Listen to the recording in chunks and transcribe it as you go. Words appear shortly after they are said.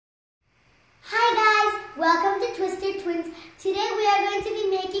Twins. Today we are going to be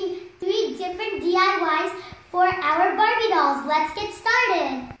making 3 different DIYs for our Barbie dolls. Let's get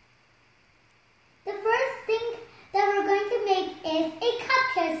started. The first thing that we're going to make is a cup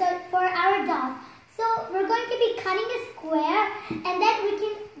chair for our dolls. So we're going to be cutting a square, and then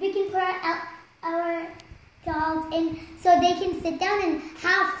we can put our dolls in so they can sit down and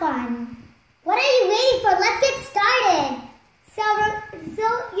have fun. What are you waiting for? Let's get started. So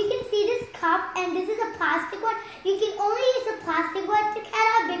you can see this cup, and this is a plastic one. You can only use a plastic one to cut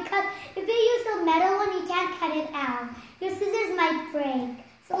out, because if you use a metal one, you can't cut it out. Your scissors might break.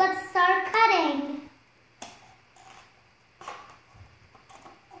 So let's start cutting.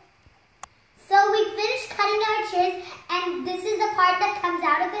 So we finished cutting our chairs, and this is the part that comes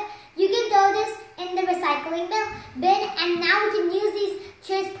out of it. You can throw this in the recycling bin, and now we can use these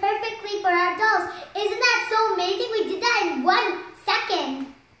chairs perfectly for our dolls. Isn't that so amazing? We did that in 1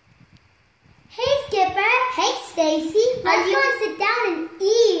 second. Hey Skipper. Hey Stacy. Let's go and sit down and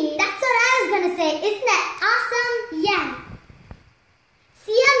eat. That's what I was gonna say. Isn't that awesome? Yeah.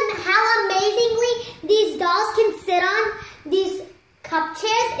 See how amazingly these dolls can sit on these cup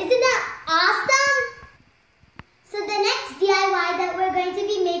chairs? Isn't that awesome? So the next DIY that we're going to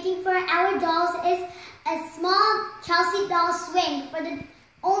be making for our dolls is a small Chelsea doll swing for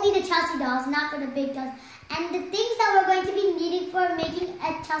only the Chelsea dolls, not for the big dolls. And the things that we're going to be needing for making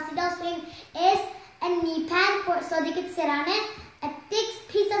a Chelsea doll swing is a knee pad so they could sit on it, a thick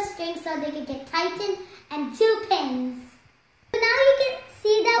piece of string so they could get tightened, and 2 pins. So now you can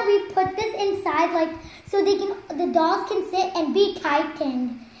see that we put this inside, so the dolls can sit and be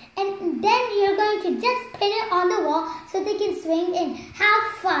tightened. And then you're going to just pin it on the wall so they can swing and have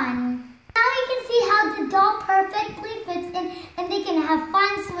fun. Now you can see how the doll perfectly fits in, and they can have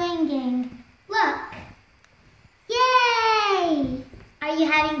fun swinging. Look. Yay! Are you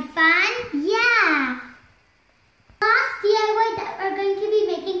having fun? Yeah! Last DIY that we're going to be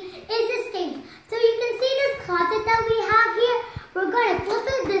making is the stage. So you can see this closet that we have here. We're going to flip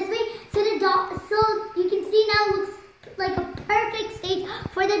it this way so you can see now it looks like a perfect stage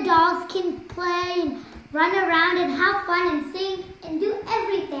for the dolls can play and run around and have fun and sing and do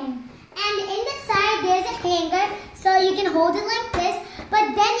everything. And in the side there's a hanger so you can hold it like this,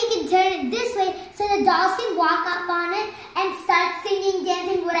 but then you can turn it this way so the dolls can walk up on it and start singing,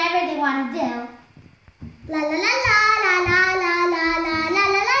 dancing, whatever they want to do. La la la la la la la la la la la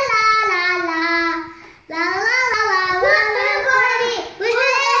la la la la la la.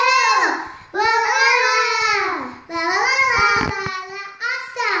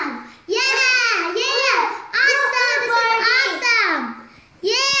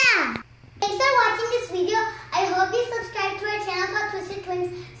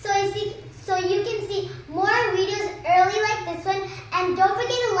 So you can see more videos early like this one, and don't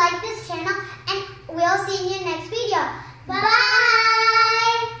forget to like this channel, and we'll see you in your next video. Bye!